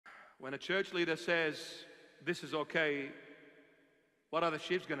When a church leader says, this is okay, what are the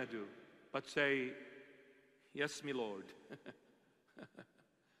sheep going to do? But say, yes, me Lord.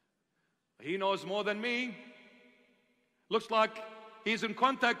 He knows more than me. Looks like he's in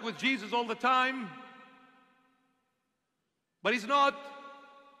contact with Jesus all the time. But he's not.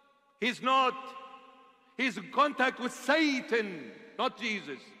 He's not. He's in contact with Satan, not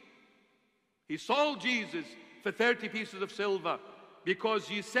Jesus. He sold Jesus for 30 pieces of silver because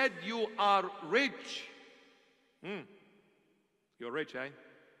you said you are rich. You're rich, eh?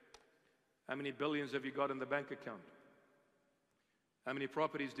 How many billions have you got in the bank account? How many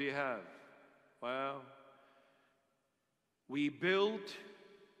properties do you have? Well, we built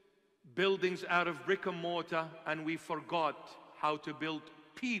buildings out of brick and mortar, and we forgot how to build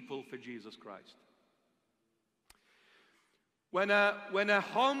people for Jesus Christ. When a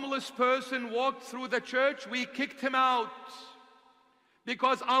homeless person walked through the church, we kicked him out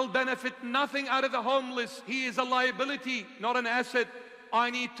because I'll benefit nothing out of the homeless. He is a liability, not an asset. I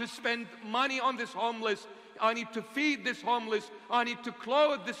need to spend money on this homeless. I need to feed this homeless. I need to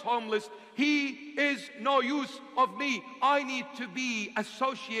clothe this homeless. He is no use of me. I need to be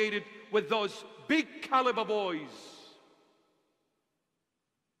associated with those big caliber boys.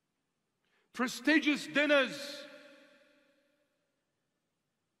 Prestigious dinners.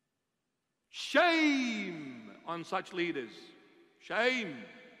 Shame on such leaders. Shame.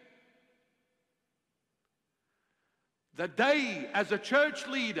 The day as a church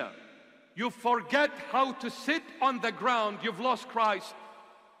leader you forget how to sit on the ground, you've lost Christ.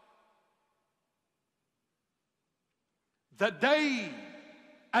 The day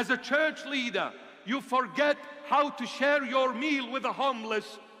as a church leader you forget how to share your meal with the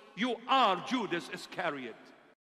homeless, you are Judas Iscariot.